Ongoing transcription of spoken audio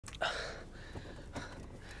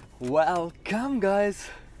Welcome, guys.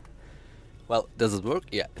 Well, does it work?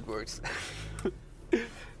 Yeah, it works.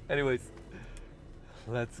 Anyways,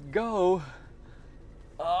 let's go.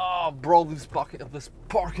 Oh, bro, this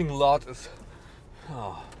parking lot is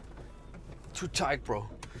too tight, bro.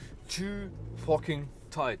 Too fucking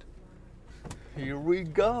tight. Here we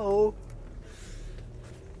go.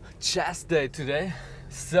 Chest day today.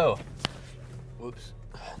 So, whoops.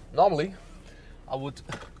 Normally, I would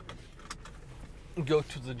go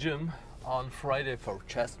to the gym on Friday for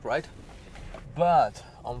chest, right? But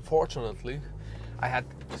unfortunately, I had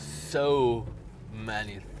so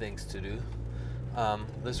many things to do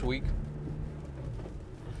this week,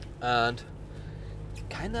 and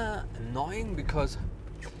kind of annoying because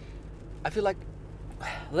I feel like,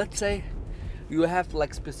 let's say you have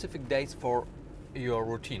like specific days for your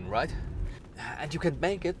routine, right? And you can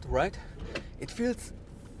make it, right? It feels,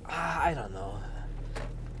 I don't know,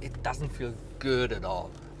 it doesn't feel good at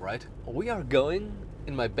all, right? We are going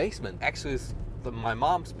in my basement. Actually, it's my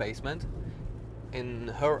mom's basement in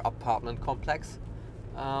her apartment complex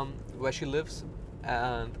where she lives,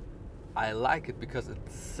 and I like it because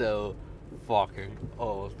it's so fucking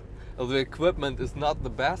old. The equipment is not the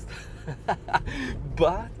best,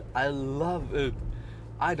 but I love it.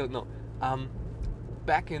 I don't know.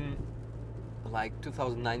 Back in like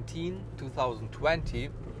 2019, 2020,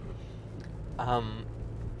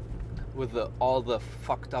 with all the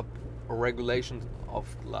fucked up regulations of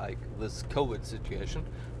like this COVID situation,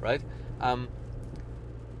 right?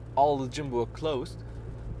 All the gyms were closed,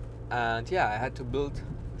 and yeah, I had to build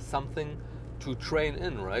something to train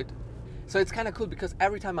in, right? So it's kind of cool because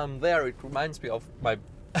every time I'm there, it reminds me of my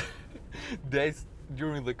days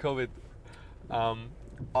during the COVID,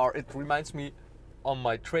 or it reminds me on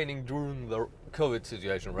my training during the COVID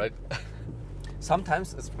situation, right?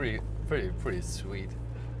 Sometimes it's pretty sweet.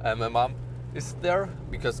 My mom is there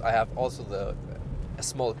because I have also a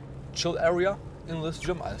small chill area in this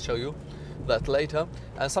gym. I'll show you that later.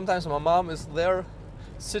 And sometimes my mom is there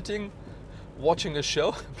sitting watching a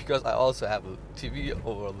show because I also have a TV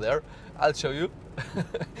over there. I'll show you.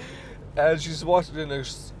 And she's watching a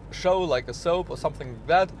show like a soap or something like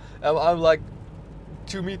that, and I'm like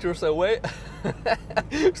 2 meters away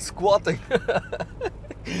squatting.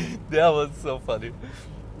 That was so funny.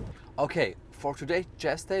 Okay, for today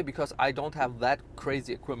chest day, because I don't have that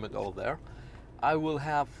crazy equipment over there, I will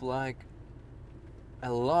have like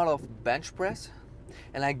a lot of bench press,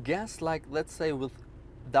 and I guess like, let's say with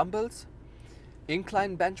dumbbells,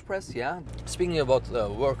 incline bench press, yeah. Speaking about the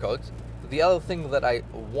workouts, the other thing that I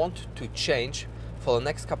want to change for the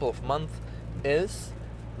next couple of months is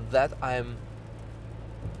that I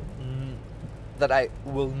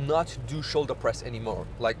will not do shoulder press anymore,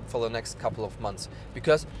 like for the next couple of months,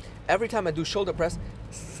 because every time I do shoulder press,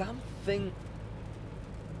 something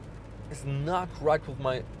is not right with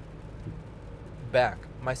my back.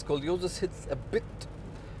 My scoliosis hits a bit,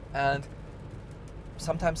 and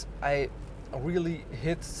sometimes I really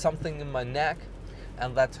hit something in my neck,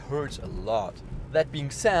 and that hurts a lot. That being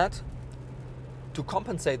said, to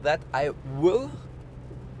compensate that, I will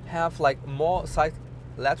have like more side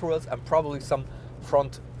laterals and probably some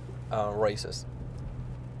front raises.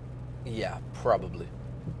 Yeah, probably.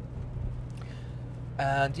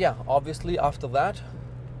 And yeah, obviously after that,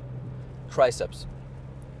 triceps.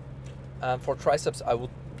 And for triceps, I would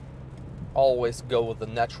always go with the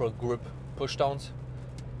natural grip pushdowns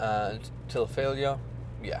and till failure.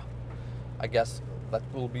 Yeah, I guess that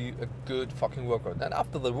will be a good fucking workout. And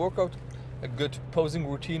after the workout, a good posing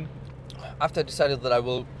routine. After I decided that I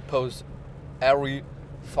will pose every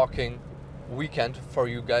fucking weekend for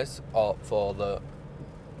you guys, or for the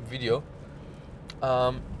video,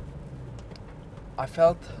 I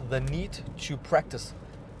felt the need to practice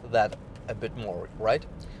that a bit more, right?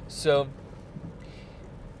 So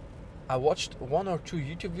I watched 1 or 2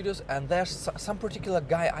 YouTube videos, and there's some particular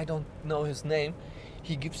guy, I don't know his name,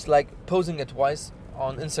 he gives like posing advice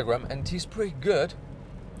on Instagram, and he's pretty good.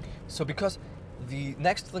 So because the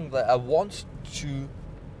next thing that I want to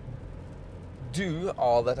do,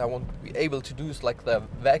 or that I want to be able to do, is like the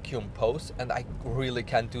vacuum pose, and I really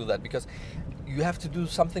can't do that because you have to do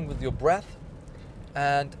something with your breath,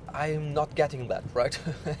 and I'm not getting that, right?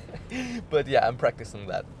 But yeah, I'm practicing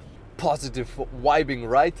that. Positive vibing,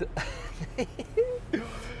 right?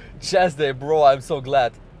 Chest day, bro. I'm so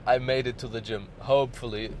glad I made it to the gym.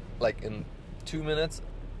 Hopefully, like in 2 minutes,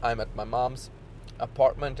 I'm at my mom's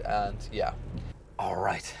apartment, and yeah. All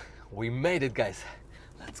right, we made it, guys.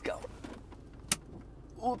 Let's go.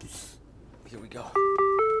 Oops. Here we go.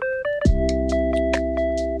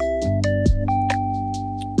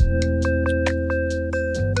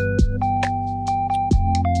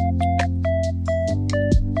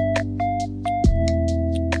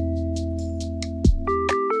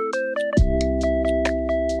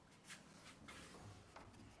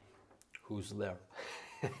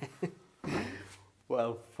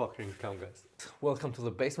 Well, fucking come, guys. Welcome to the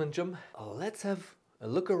basement gym. Let's have a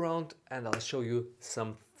look around and I'll show you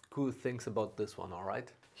some cool things about this one, all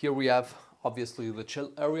right? Here we have obviously the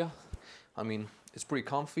chill area. I mean, it's pretty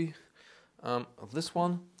comfy. This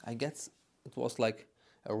one, I guess it was like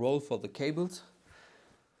a roll for the cables.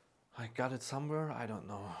 I got it somewhere, I don't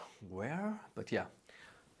know where, but yeah.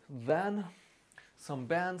 Then some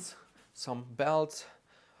bands, some belts.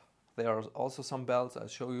 There are also some belts, I'll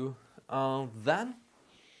show you. Then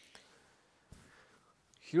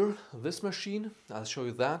here, this machine, I'll show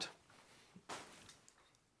you that.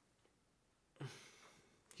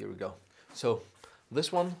 Here we go. So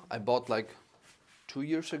this one I bought like 2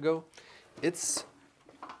 years ago. It's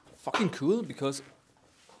fucking cool because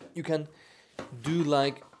you can do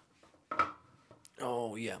like,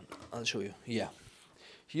 oh yeah, I'll show you. Yeah,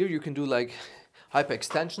 here you can do like hyper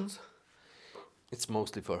extensions. It's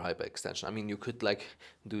mostly for hyper extension. I mean, you could like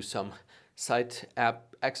do some side ab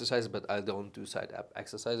exercises, but I don't do side ab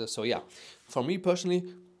exercises. So yeah, for me personally,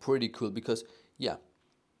 pretty cool because yeah,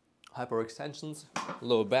 hyper extensions,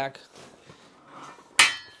 lower back,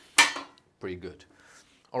 pretty good.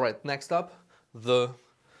 All right, next up,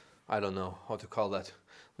 I don't know how to call that.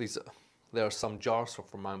 There are some jars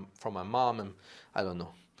from my mom and I don't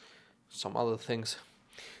know, some other things.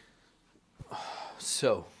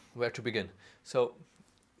 So, where to begin? So,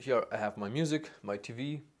 here I have my music, my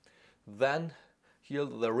TV, then here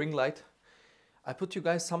the ring light. I put you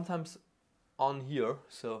guys sometimes on here,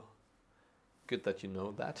 so good that you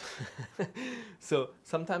know that. So,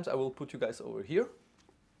 sometimes I will put you guys over here.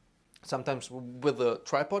 Sometimes with a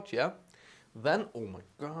tripod, yeah. Then, oh my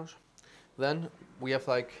gosh, then we have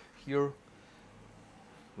like here,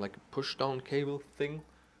 like a push down cable thing.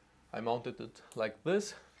 I mounted it like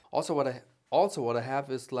this. Also what I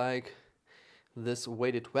have is like this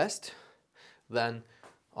weighted vest. Then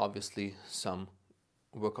obviously some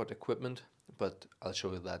workout equipment, but I'll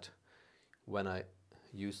show you that when I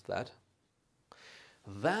use that.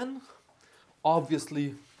 Then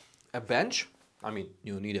obviously a bench. I mean,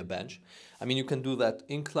 you need a bench. I mean, you can do that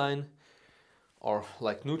incline or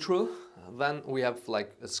like neutral. Then we have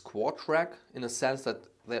like a squat rack in a sense that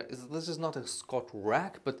this is not a squat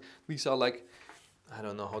rack, but these are like, I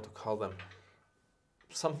don't know how to call them.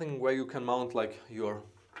 Something where you can mount like your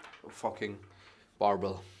fucking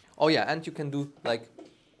barbell. Oh yeah, and you can do like,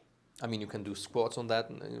 I mean, you can do squats on that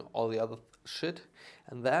and you know, all the other shit.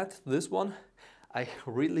 And this one, I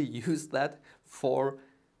really use that for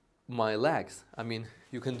my legs. I mean,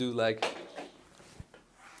 you can do like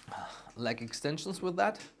leg extensions with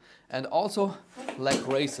that and also leg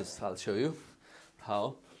raises. I'll show you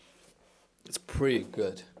how. It's pretty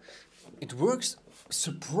good. It works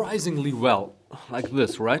surprisingly well like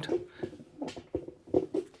this, right?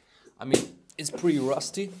 I mean, it's pretty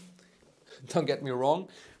rusty, don't get me wrong,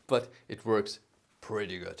 but it works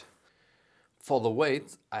pretty good. For the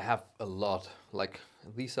weights, I have a lot. Like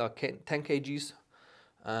these are 10 kgs.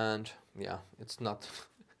 And yeah, it's not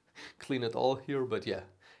clean at all here, but yeah,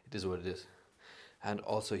 it is what it is. And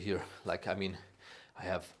also here, like, I mean, I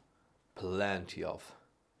have plenty of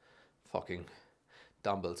fucking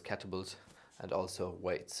dumbbells, kettlebells, and also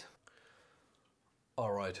weights.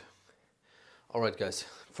 All right, guys,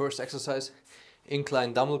 first exercise,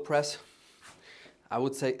 incline dumbbell press. I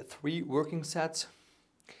would say 3 working sets.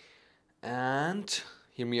 And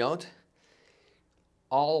hear me out.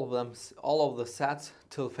 All of the sets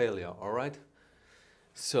till failure, all right?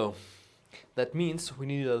 So that means we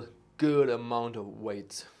need a good amount of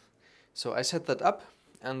weights. So I set that up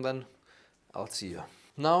and then I'll see you.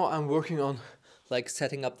 Now I'm working on like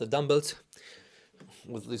setting up the dumbbells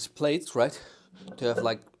with these plates, right? To have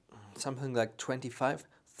like something like 25,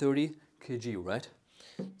 30 kg, right?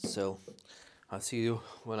 So I'll see you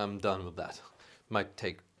when I'm done with that. Might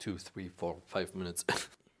take 2, 3, 4, 5 minutes.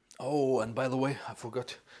 Oh, and by the way, I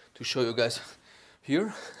forgot to show you guys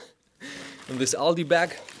here in this Aldi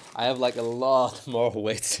bag. I have like a lot more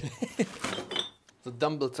weights. The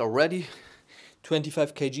dumbbells are ready,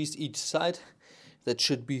 25 kgs each side. That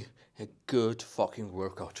should be a good fucking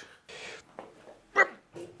workout.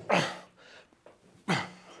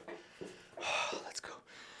 Let's go.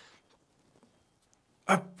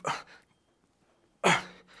 Up.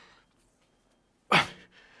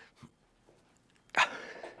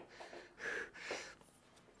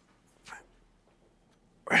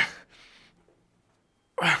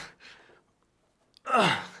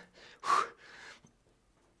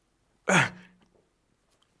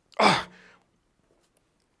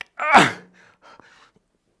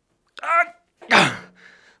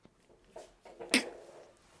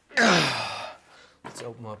 Let's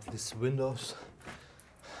open up these windows.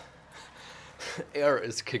 Air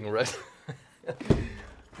is king, right?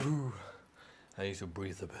 Ooh, I need to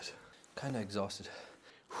breathe a bit. Kinda exhausted.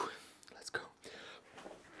 Let's go.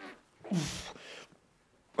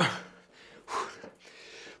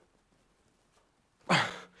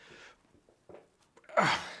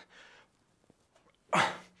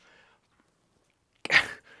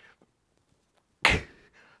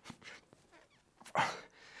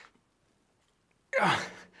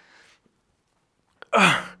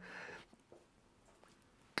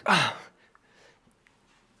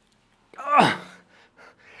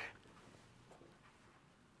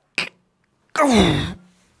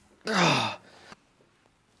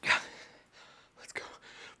 Let's go.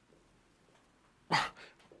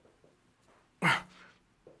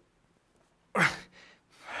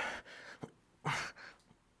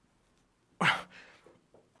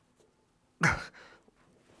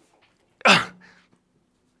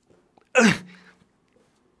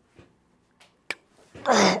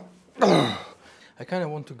 I kind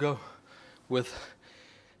of want to go with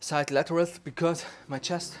side laterals because my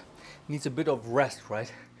chest needs a bit of rest,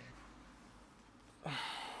 right?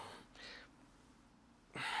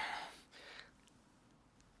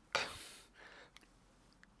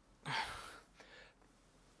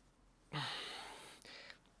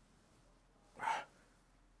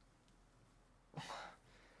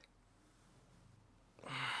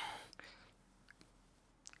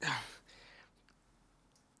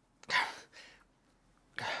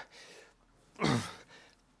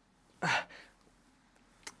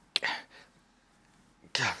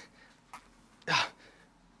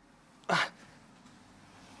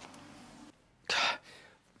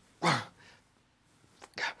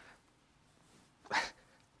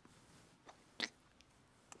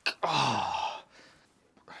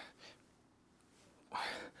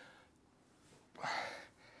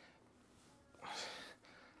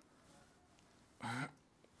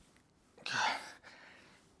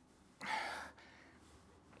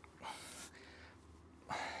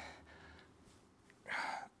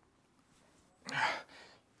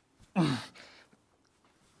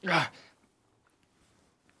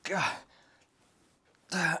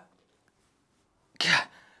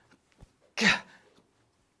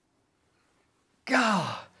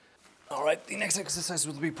 All right, the next exercise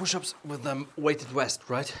will be push-ups with weighted vest,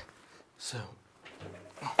 right? So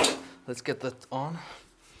let's get that on.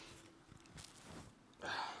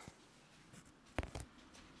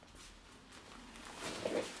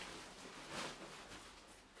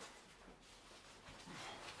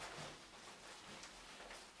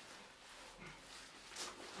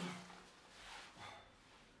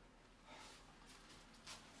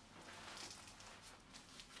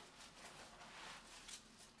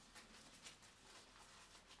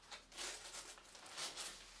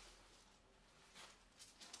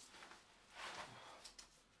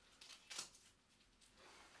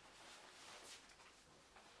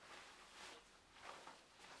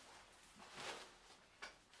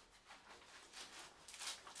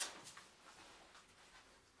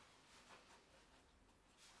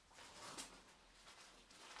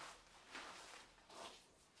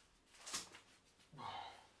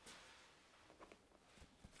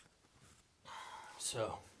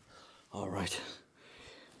 So, all right,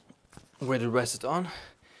 weighted vest is on.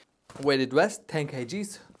 Weighted vest, 10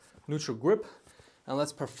 kgs, neutral grip, and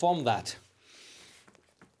let's perform that.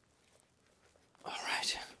 All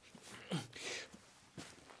right.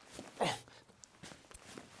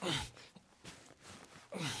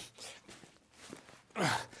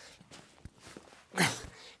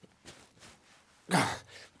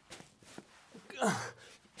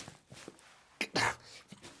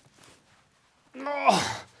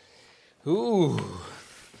 Ooh,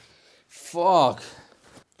 fuck.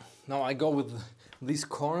 Now I go with these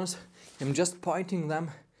corners. I'm just pointing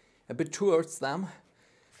them a bit towards them.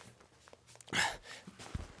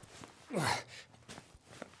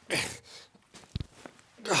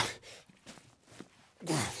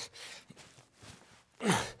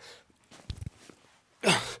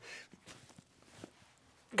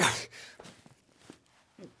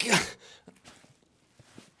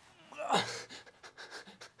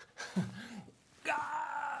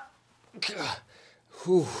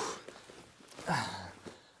 Whew.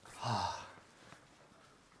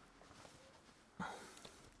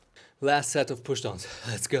 Last set of push-downs.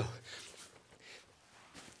 Let's go.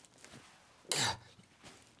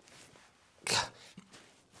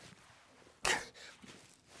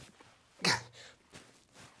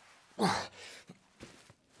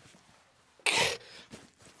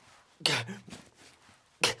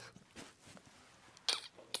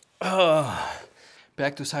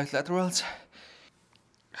 Back to side laterals.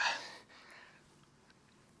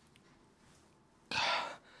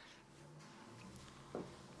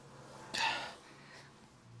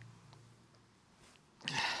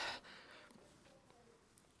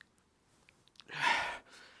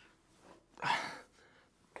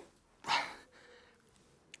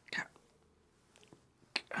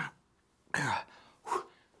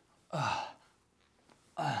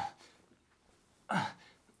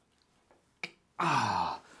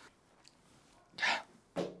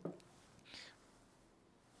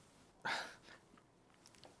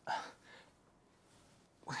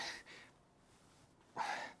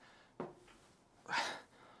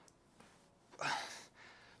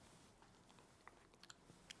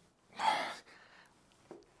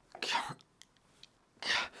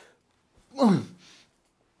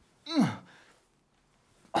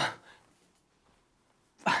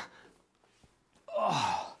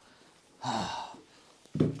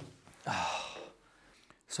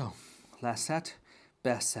 last set,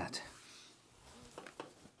 best set.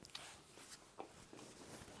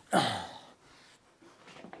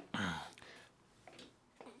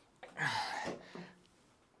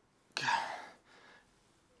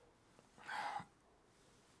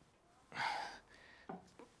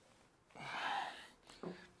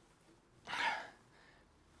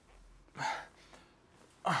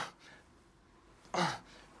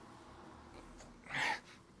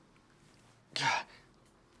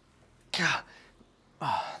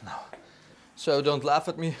 No. So don't laugh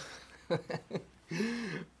at me.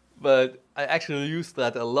 But I actually use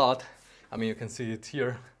that a lot. I mean, you can see it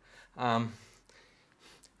here.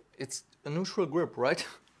 It's a neutral grip, right?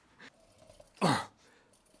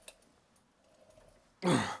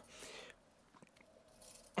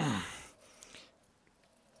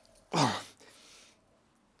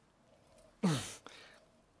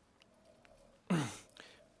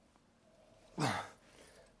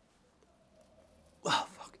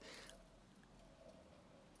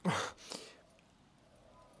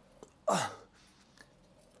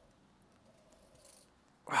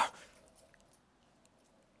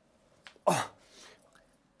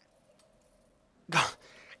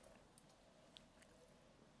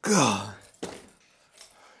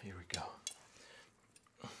 Here we go.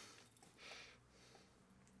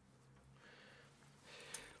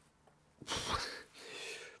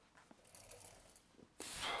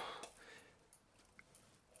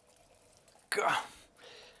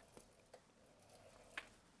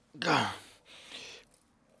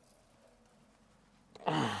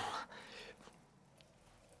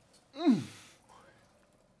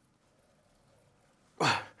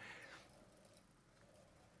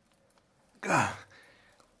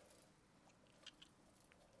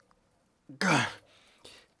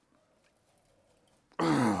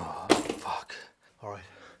 Fuck. All right.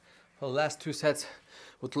 For the last 2 sets,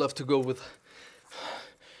 would love to go with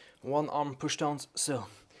 1 arm pushdowns. So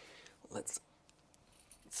let's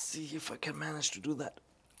see if I can manage to do that.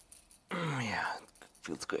 Yeah,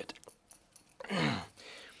 feels good.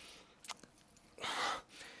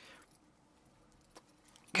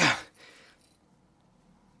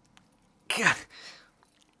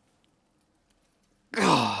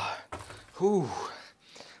 Ooh.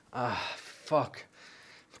 Fuck.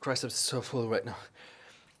 TRICEPS is so full right now.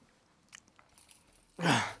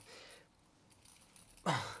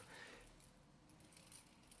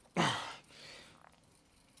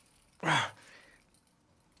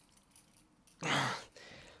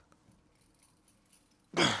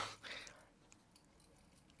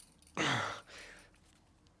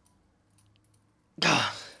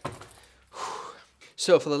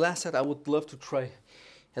 So for the last set, I would love to try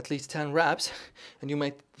at least 10 reps, and you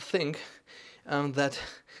might think that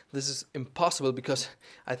this is impossible because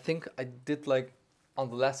I think I did like on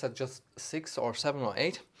the last set just 6 or 7 or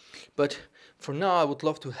 8, but for now I would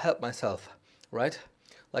love to help myself, right?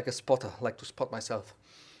 Like a spotter, like to spot myself.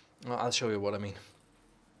 I'll show you what I mean.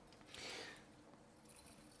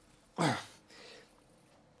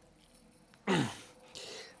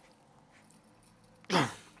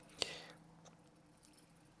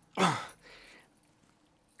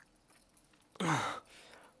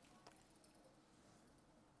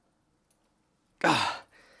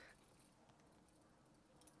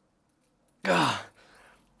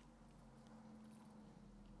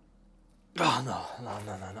 Oh,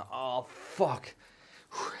 no. Oh, fuck.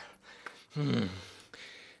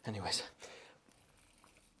 Anyways.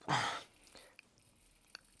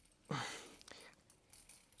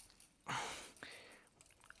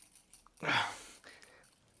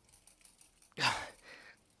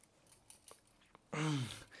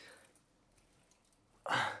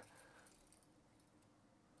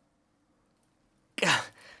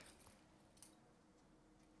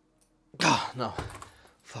 No.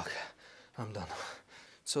 Fuck. I'm done.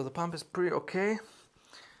 So the pump is pretty okay.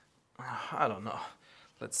 I don't know.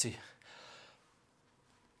 Let's see.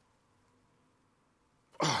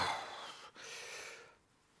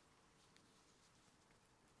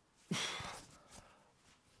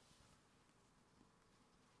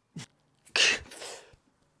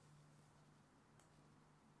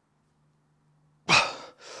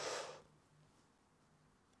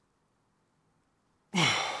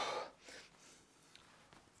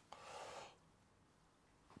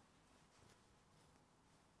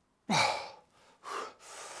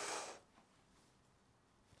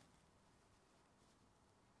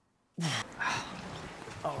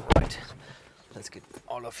 All right, let's get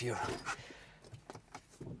all of you.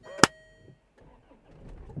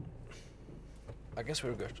 I guess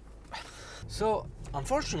we're good. So,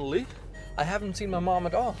 unfortunately, I haven't seen my mom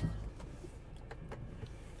at all.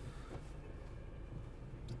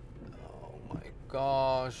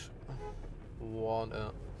 gosh. What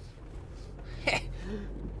a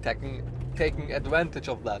taking advantage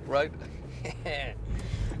of that, right?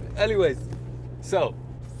 Anyways, so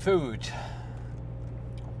food.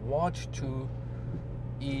 What to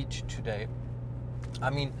eat today? I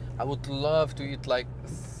mean, I would love to eat like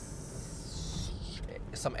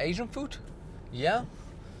some Asian food. Yeah.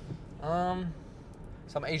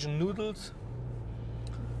 Some Asian noodles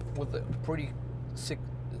with a pretty sick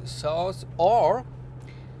sauce, or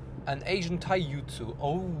an Asian Thai jutsu.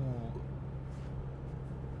 Oh.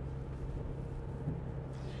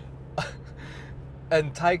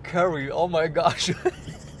 And Thai curry. Oh my gosh.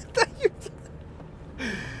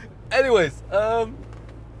 Anyways,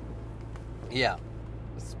 yeah.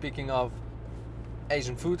 Speaking of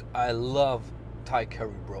Asian food, I love Thai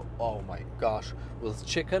curry, bro. Oh my gosh, with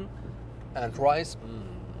chicken and rice,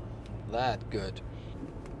 that good.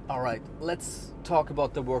 All right, let's talk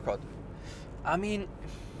about the workout. I mean,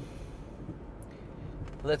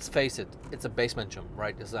 let's face it, it's a basement gym,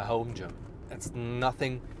 right? It's a home gym. It's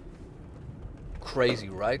nothing crazy,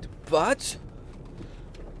 right? But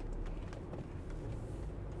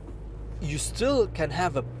you still can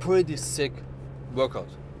have a pretty sick workout,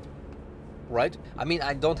 right? I mean,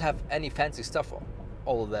 I don't have any fancy stuff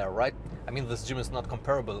all there, right? I mean, this gym is not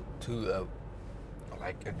comparable to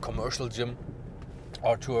like a commercial gym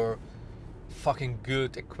or to a fucking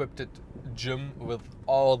good equipped gym with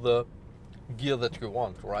all the gear that you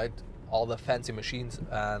want, right? All the fancy machines,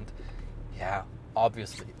 and yeah,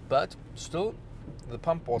 obviously. But still, the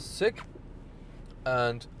pump was sick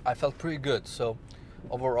and I felt pretty good. So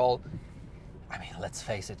overall, I mean, let's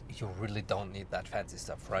face it, you really don't need that fancy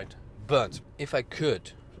stuff, right? But if I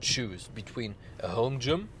could choose between a home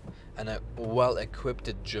gym and a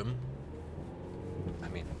well-equipped gym, I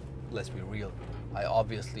mean, let's be real, I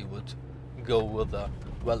obviously would go with a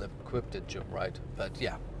well-equipped gym, right? But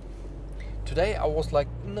yeah, today I was like,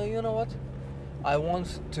 no, you know what? I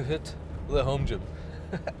want to hit the home gym.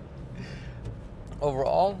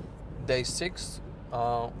 Overall, day 6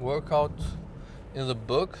 workout in the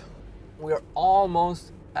book. We're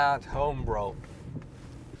almost at home, bro.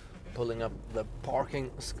 Pulling up the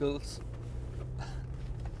parking skills.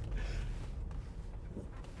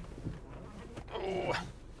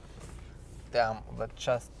 Damn, that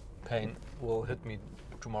chest pain will hit me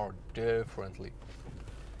tomorrow differently.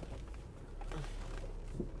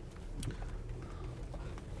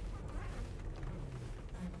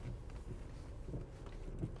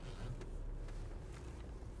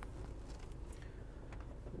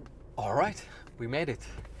 All right, we made it.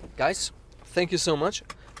 Guys, thank you so much.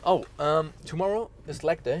 Oh, tomorrow is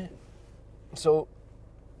leg day, so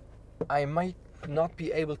I might not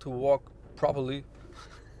be able to walk properly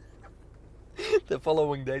the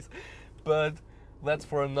following days, but that's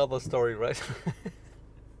for another story, right?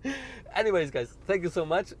 Anyways, guys, thank you so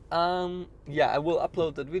much. Yeah, I will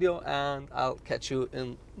upload that video and I'll catch you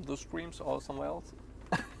in the streams or somewhere else.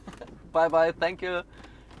 Bye bye, thank you,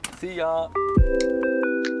 see ya.